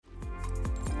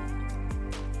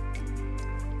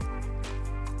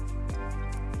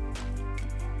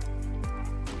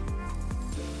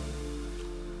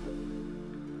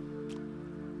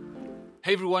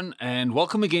Hey everyone, and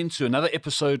welcome again to another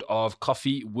episode of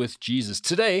Coffee with Jesus.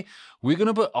 Today, we're going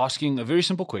to be asking a very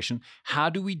simple question. How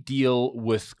do we deal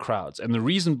with crowds? And the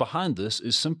reason behind this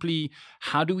is simply,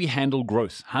 how do we handle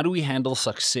growth? How do we handle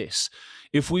success?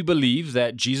 If we believe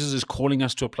that Jesus is calling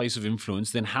us to a place of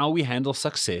influence, then how we handle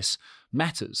success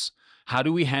matters. How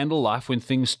do we handle life when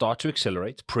things start to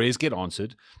accelerate, prayers get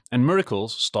answered, and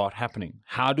miracles start happening?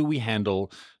 How do we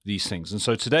handle these things? And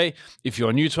so today, if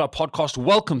you're new to our podcast,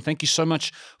 welcome. Thank you so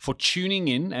much for tuning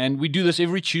in. And we do this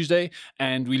every Tuesday,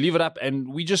 and we leave it up,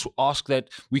 and we just ask that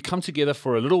we come together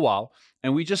for a little while,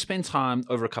 and we just spend time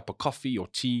over a cup of coffee or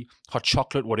tea, hot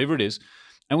chocolate, whatever it is,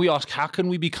 and we ask, how can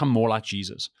we become more like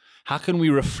Jesus? How can we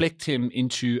reflect him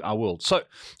into our world? So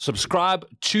subscribe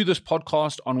to this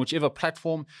podcast on whichever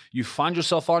platform you find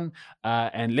yourself on,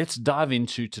 and let's dive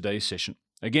into today's session.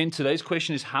 Again, today's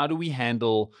question is, how do we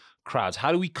handle crowds?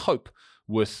 How do we cope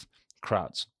with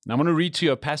crowds? Now, I'm going to read to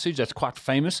you a passage that's quite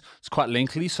famous. It's quite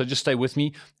lengthy, so just stay with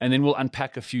me, and then we'll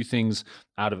unpack a few things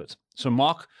out of it. So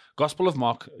Gospel of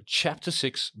Mark, chapter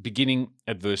 6, beginning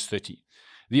at verse 30.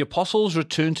 The apostles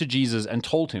returned to Jesus and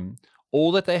told him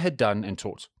all that they had done and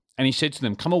taught. And he said to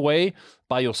them, "Come away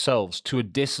by yourselves to a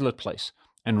desolate place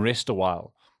and rest a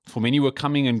while. For many were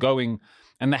coming and going,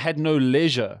 and they had no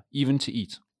leisure even to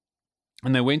eat.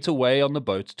 And they went away on the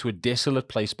boat to a desolate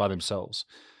place by themselves.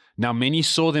 Now many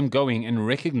saw them going and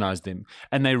recognized them,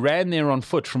 and they ran there on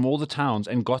foot from all the towns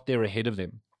and got there ahead of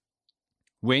them.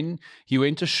 When he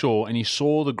went ashore and he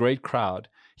saw the great crowd,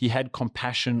 he had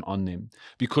compassion on them,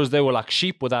 because they were like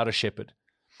sheep without a shepherd.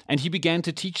 And he began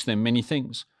to teach them many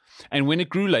things. And when it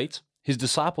grew late, his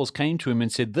disciples came to him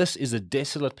and said, 'This is a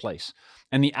desolate place,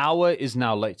 and the hour is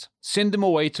now late. Send them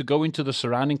away to go into the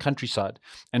surrounding countryside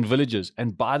and villages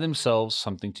and buy themselves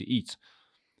something to eat.'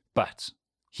 But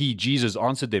he, Jesus,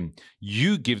 answered them,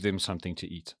 'You give them something to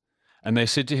eat.' And they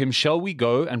said to him, 'Shall we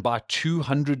go and buy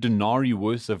 200 denarii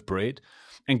worth of bread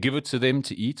and give it to them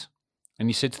to eat?' And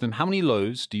he said to them, 'How many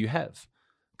loaves do you have?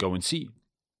 Go and see.'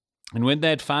 And when they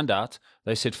had found out,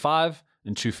 they said, 5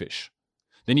 and 2 fish.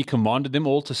 Then he commanded them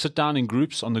all to sit down in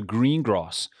groups on the green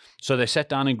grass. So they sat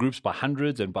down in groups by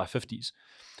hundreds and by 50s.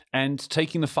 And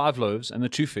taking the 5 loaves and the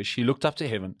 2 fish, he looked up to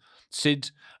heaven,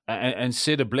 said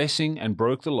a blessing, and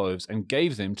broke the loaves and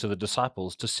gave them to the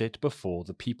disciples to set before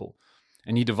the people.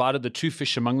 And he divided the 2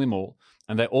 fish among them all,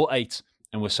 and they all ate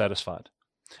and were satisfied.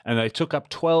 And they took up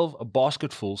 12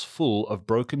 basketfuls full of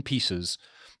broken pieces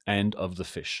and of the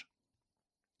fish."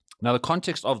 Now, the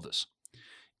context of this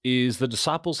is the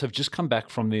disciples have just come back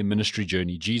from their ministry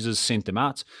journey. Jesus sent them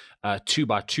out 2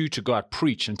 by 2 to go out,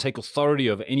 preach, and take authority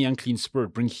over any unclean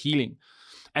spirit, bring healing.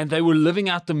 And they were living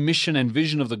out the mission and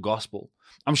vision of the gospel.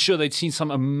 I'm sure they'd seen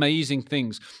some amazing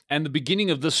things. And the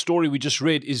beginning of this story we just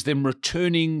read is them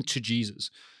returning to Jesus.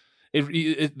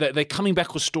 They're coming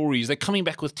back with stories. They're coming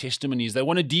back with testimonies. They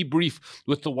want to debrief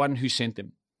with the one who sent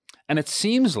them. And it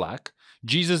seems like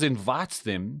Jesus invites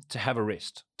them to have a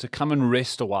rest, to come and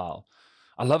rest a while.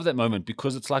 I love that moment,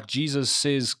 because it's like Jesus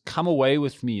says, "Come away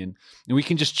with me," and we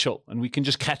can just chill, and we can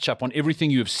just catch up on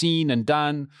everything you have seen and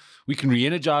done. We can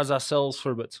re-energize ourselves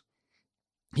for a bit.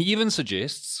 He even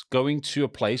suggests going to a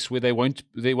place where there won't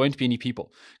be any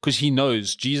people, because he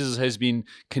knows Jesus has been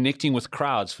connecting with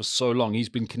crowds for so long. He's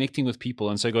been connecting with people,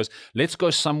 and so he goes, "Let's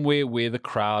go somewhere where the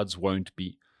crowds won't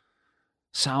be."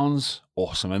 Sounds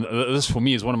awesome. And this for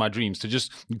me is one of my dreams, to just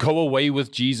go away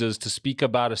with Jesus to speak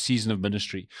about a season of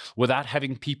ministry without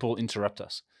having people interrupt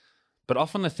us. But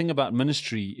often the thing about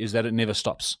ministry is that it never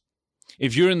stops.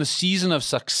 If you're in the season of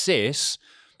success,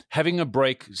 having a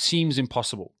break seems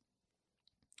impossible.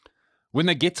 When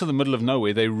they get to the middle of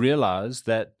nowhere, they realize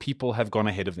that people have gone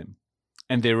ahead of them,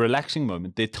 and their relaxing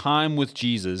moment, their time with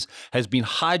Jesus, has been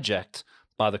hijacked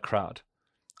by the crowd.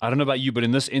 I don't know about you, but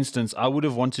in this instance, I would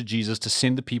have wanted Jesus to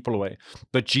send the people away.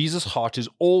 But Jesus' heart is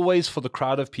always for the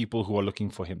crowd of people who are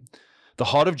looking for him. The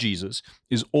heart of Jesus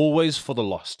is always for the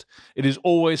lost. It is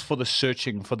always for the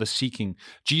searching, for the seeking.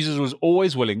 Jesus was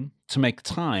always willing to make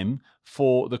time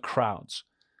for the crowds.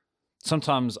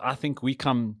 Sometimes I think we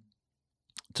come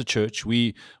to church,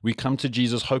 we come to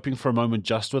Jesus hoping for a moment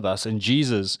just with us, and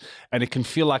it can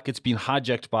feel like it's been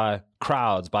hijacked by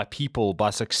crowds, by people, by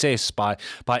success, by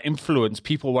influence.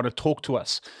 People want to talk to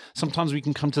us. Sometimes we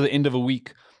can come to the end of a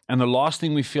week, and the last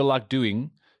thing we feel like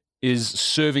doing is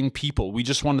serving people. We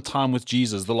just want a time with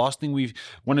Jesus. The last thing we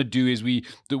want to do is we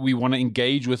want to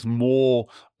engage with more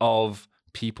of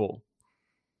people.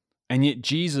 And yet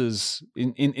Jesus,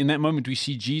 in that moment, we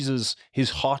see Jesus,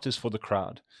 his heart is for the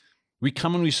crowd. We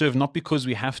come and we serve not because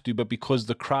we have to, but because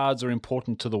the crowds are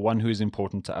important to the one who is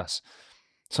important to us.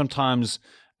 Sometimes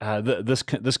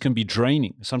this can be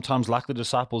draining. Sometimes, like the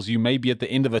disciples, you may be at the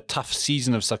end of a tough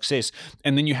season of success,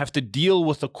 and then you have to deal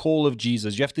with the call of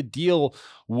Jesus. You have to deal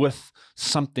with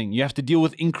something. You have to deal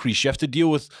with increase. You have to deal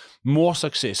with more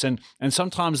success. And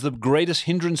sometimes the greatest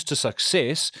hindrance to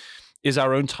success is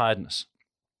our own tiredness.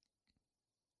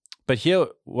 But here,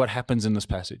 what happens in this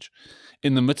passage,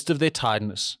 in the midst of their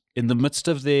tiredness, in the midst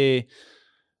of their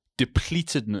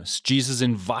depletedness, Jesus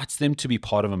invites them to be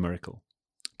part of a miracle.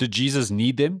 Did Jesus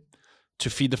need them to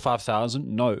feed the 5,000?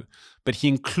 No, but he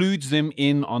includes them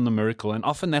in on the miracle. And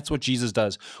often that's what Jesus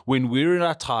does. When we're at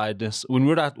our tiredness, when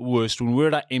we're at our worst, when we're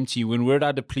at our empty, when we're at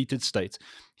our depleted state,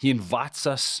 he invites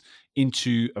us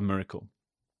into a miracle.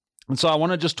 And so I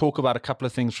want to just talk about a couple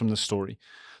of things from the story.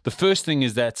 The first thing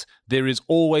is that there is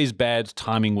always bad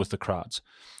timing with the crowds.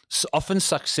 So often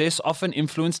success, often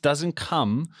influence doesn't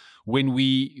come when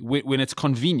it's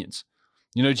convenient.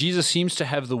 You know, Jesus seems to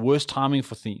have the worst timing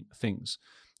for things.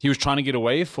 He was trying to get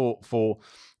away for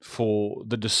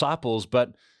the disciples,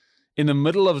 but in the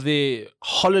middle of their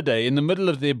holiday, in the middle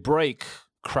of their break,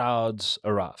 crowds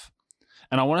arrive.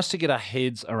 And I want us to get our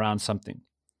heads around something.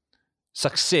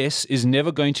 Success is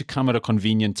never going to come at a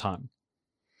convenient time.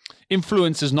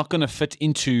 Influence is not going to fit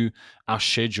into our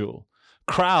schedule.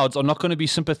 Crowds are not going to be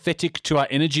sympathetic to our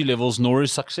energy levels, nor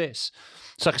is success.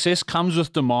 Success comes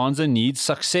with demands and needs.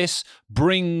 Success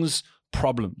brings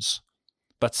problems,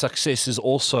 but success is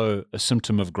also a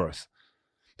symptom of growth.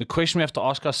 The question we have to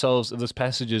ask ourselves in this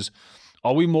passage is,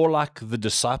 are we more like the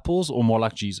disciples or more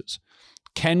like Jesus?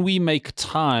 Can we make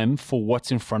time for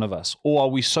what's in front of us? Or are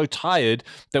we so tired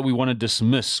that we want to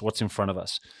dismiss what's in front of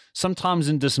us? Sometimes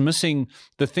in dismissing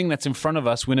the thing that's in front of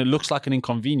us, when it looks like an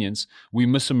inconvenience, we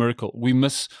miss a miracle. We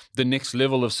miss the next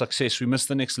level of success. We miss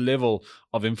the next level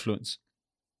of influence.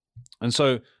 And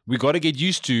so we got to get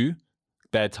used to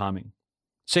bad timing.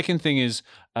 Second thing is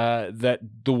that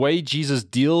the way Jesus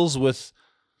deals with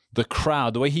the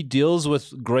crowd, the way he deals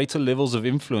with greater levels of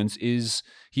influence is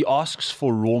he asks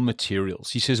for raw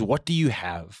materials. He says, what do you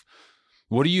have?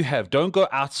 What do you have? Don't go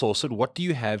outsource it. What do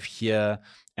you have here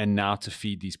and now to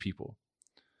feed these people?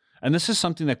 And this is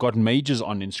something that God majors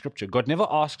on in Scripture. God never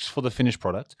asks for the finished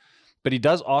product, but he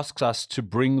does ask us to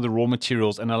bring the raw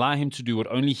materials and allow him to do what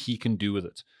only he can do with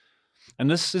it. And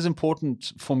this is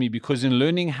important for me because in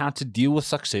learning how to deal with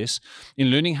success, in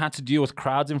learning how to deal with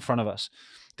crowds in front of us,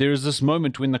 there is this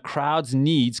moment when the crowd's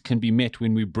needs can be met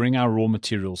when we bring our raw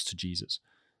materials to Jesus.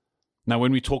 Now,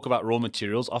 when we talk about raw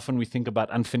materials, often we think about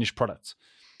unfinished products.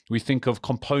 We think of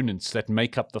components that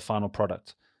make up the final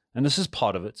product. And this is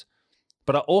part of it.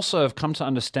 But I also have come to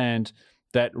understand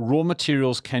that raw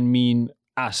materials can mean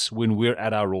us when we're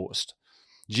at our rawest.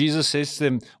 Jesus says to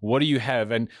them, what do you have?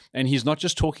 And he's not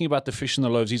just talking about the fish and the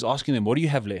loaves. He's asking them, what do you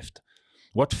have left?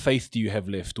 What faith do you have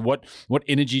left? What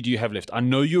energy do you have left? I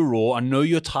know you're raw. I know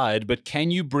you're tired, but can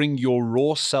you bring your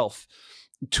raw self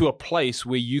to a place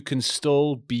where you can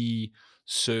still be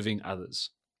serving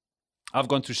others? I've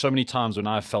gone through so many times when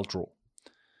I've felt raw.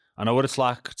 I know what it's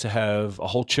like to have a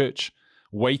whole church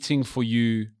waiting for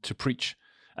you to preach.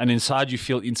 And inside you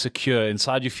feel insecure.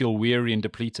 Inside you feel weary and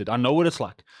depleted. I know what it's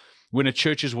like when a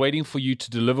church is waiting for you to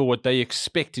deliver what they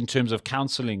expect in terms of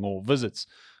counseling or visits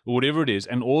or whatever it is,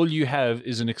 and all you have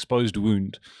is an exposed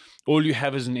wound. All you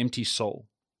have is an empty soul.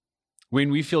 When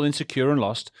we feel insecure and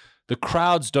lost, the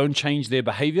crowds don't change their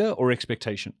behavior or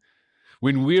expectation.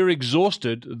 When we're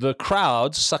exhausted, the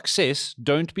crowd's success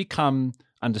don't become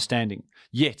understanding.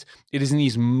 Yet, it is in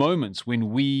these moments when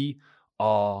we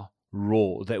are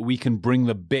raw that we can bring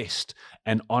the best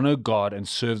and honor God and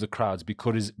serve the crowds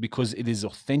because it is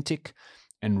authentic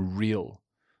and real.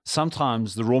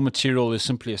 Sometimes the raw material is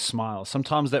simply a smile.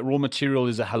 Sometimes that raw material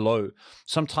is a hello.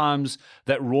 Sometimes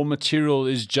that raw material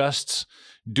is just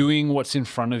doing what's in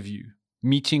front of you,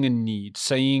 meeting a need,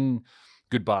 saying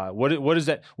goodbye. What is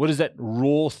that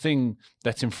raw thing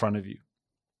that's in front of you?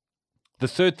 The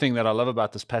third thing that I love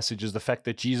about this passage is the fact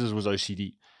that Jesus was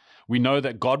OCD. We know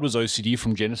that God was OCD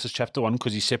from Genesis chapter 1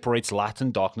 because he separates light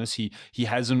and darkness. He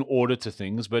has an order to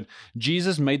things, but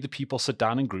Jesus made the people sit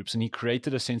down in groups and he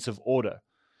created a sense of order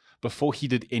before he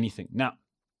did anything. Now,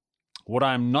 what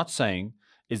I'm not saying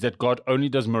is that God only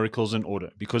does miracles in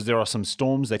order because there are some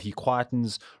storms that he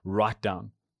quietens right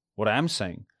down. What I am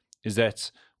saying is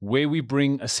that where we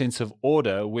bring a sense of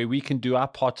order, where we can do our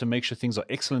part to make sure things are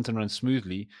excellent and run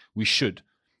smoothly, we should.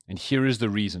 And here is the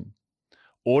reason.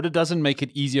 Order doesn't make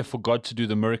it easier for God to do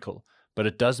the miracle, but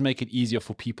it does make it easier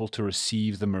for people to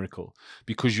receive the miracle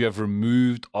because you have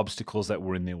removed obstacles that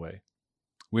were in their way.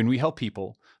 When we help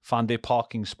people find their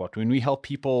parking spot, when we help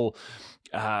people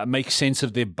make sense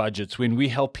of their budgets, when we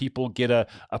help people get a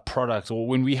product, or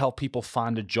when we help people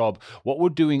find a job, what we're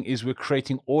doing is we're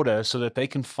creating order so that they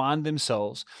can find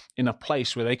themselves in a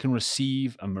place where they can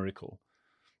receive a miracle.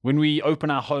 When we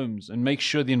open our homes and make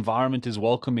sure the environment is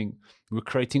welcoming, we're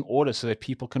creating order so that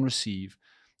people can receive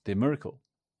their miracle.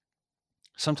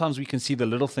 Sometimes we can see the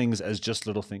little things as just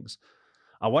little things.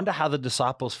 I wonder how the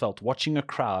disciples felt watching a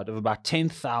crowd of about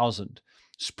 10,000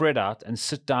 spread out and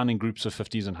sit down in groups of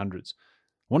 50s and 100s.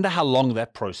 I wonder how long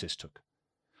that process took.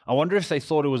 I wonder if they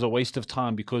thought it was a waste of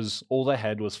time because all they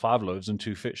had was 5 loaves and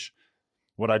 2 fish.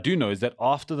 What I do know is that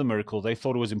after the miracle, they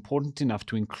thought it was important enough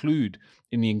to include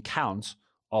in the account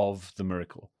of the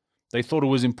miracle. They thought it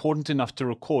was important enough to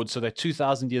record so that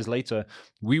 2,000 years later,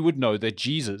 we would know that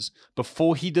Jesus,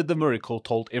 before he did the miracle,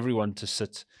 told everyone to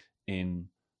sit in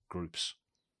groups.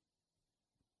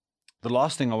 The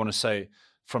last thing I want to say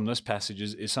from this passage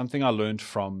is something I learned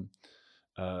from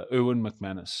Erwin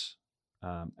McManus.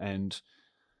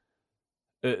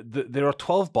 There are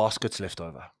 12 baskets left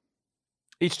over.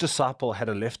 Each disciple had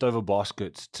a leftover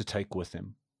basket to take with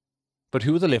them. But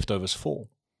who were the leftovers for?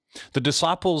 The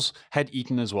disciples had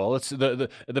eaten as well.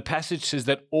 The passage says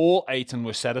that all ate and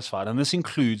were satisfied, and this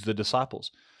includes the disciples.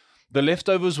 The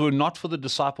leftovers were not for the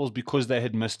disciples because they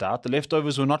had missed out. The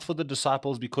leftovers were not for the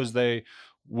disciples because they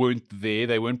weren't there,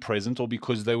 they weren't present, or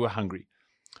because they were hungry.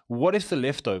 What if the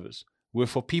leftovers were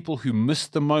for people who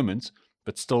missed the moment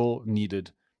but still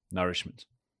needed nourishment?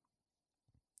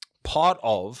 Part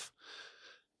of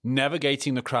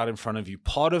navigating the crowd in front of you,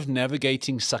 part of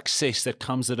navigating success that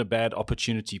comes at a bad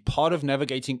opportunity, part of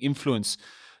navigating influence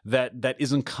that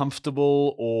isn't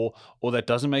comfortable or that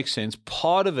doesn't make sense,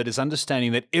 part of it is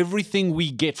understanding that everything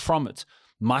we get from it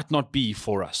might not be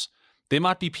for us. There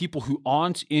might be people who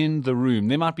aren't in the room.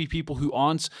 There might be people who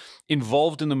aren't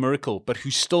involved in the miracle, but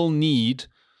who still need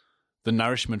the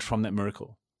nourishment from that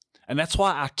miracle. And that's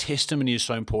why our testimony is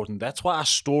so important. That's why our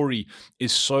story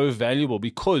is so valuable,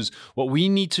 because what we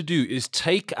need to do is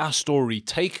take our story,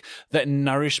 take that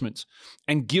nourishment,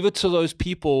 and give it to those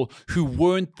people who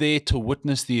weren't there to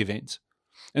witness the event.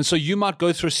 And so you might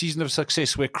go through a season of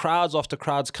success where crowds after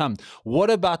crowds come. What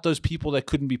about those people that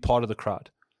couldn't be part of the crowd?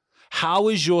 How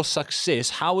is your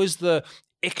success, how is the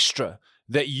extra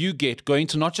that you get going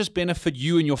to not just benefit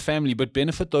you and your family, but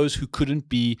benefit those who couldn't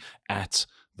be at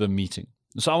the meeting?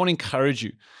 So I want to encourage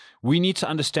you. We need to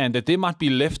understand that there might be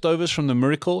leftovers from the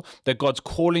miracle that God's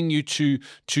calling you to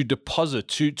deposit,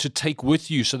 to take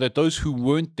with you, so that those who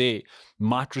weren't there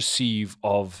might receive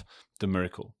of the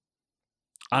miracle.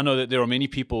 I know that there are many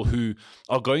people who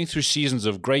are going through seasons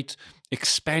of great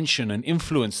expansion and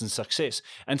influence and success.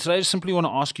 And today I just simply want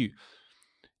to ask you,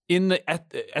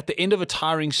 at the end of a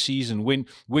tiring season,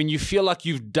 when you feel like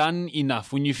you've done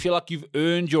enough, when you feel like you've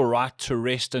earned your right to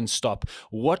rest and stop,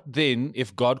 what then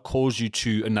if God calls you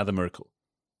to another miracle,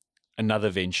 another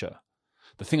venture?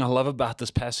 The thing I love about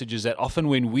this passage is that often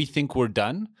when we think we're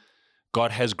done,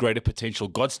 God has greater potential.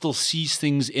 God still sees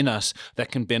things in us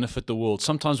that can benefit the world.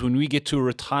 Sometimes when we get to a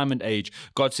retirement age,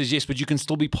 God says, yes, but you can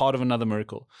still be part of another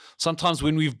miracle. Sometimes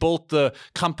when we've built the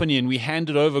company and we hand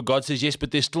it over, God says, yes,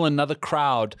 but there's still another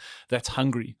crowd that's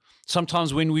hungry.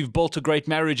 Sometimes when we've built a great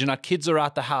marriage and our kids are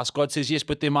out the house, God says, yes,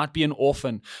 but there might be an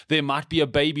orphan. There might be a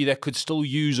baby that could still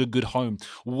use a good home.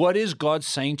 What is God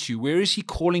saying to you? Where is he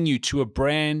calling you to a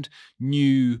brand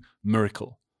new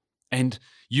miracle? And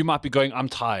you might be going, I'm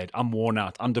tired, I'm worn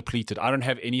out, I'm depleted, I don't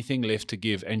have anything left to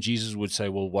give. And Jesus would say,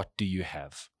 well, what do you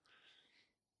have?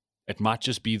 It might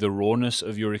just be the rawness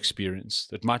of your experience.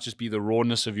 It might just be the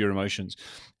rawness of your emotions.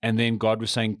 And then God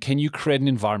was saying, can you create an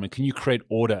environment? Can you create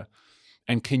order?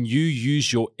 And can you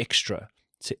use your extra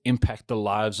to impact the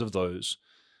lives of those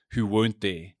who weren't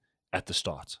there at the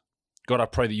start? God, I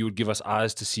pray that you would give us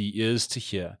eyes to see, ears to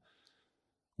hear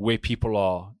where people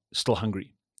are still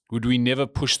hungry. Would we never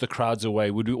push the crowds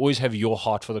away? Would we always have your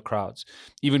heart for the crowds?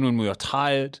 Even when we are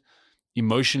tired,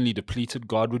 emotionally depleted,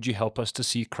 God, would you help us to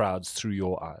see crowds through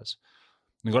your eyes?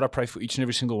 And God, I pray for each and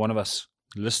every single one of us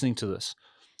listening to this,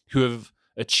 who have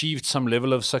achieved some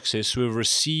level of success, who have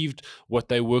received what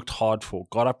they worked hard for.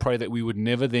 God, I pray that we would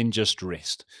never then just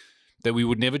rest, that we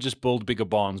would never just build bigger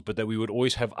barns, but that we would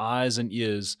always have eyes and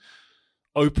ears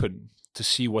open to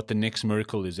see what the next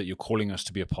miracle is that you're calling us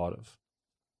to be a part of.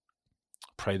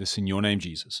 Pray this in your name,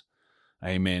 Jesus.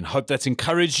 Amen. Hope that's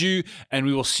encouraged you, and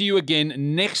we will see you again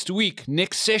next week,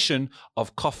 next session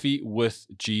of Coffee with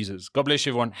Jesus. God bless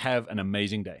you, everyone. Have an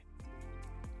amazing day.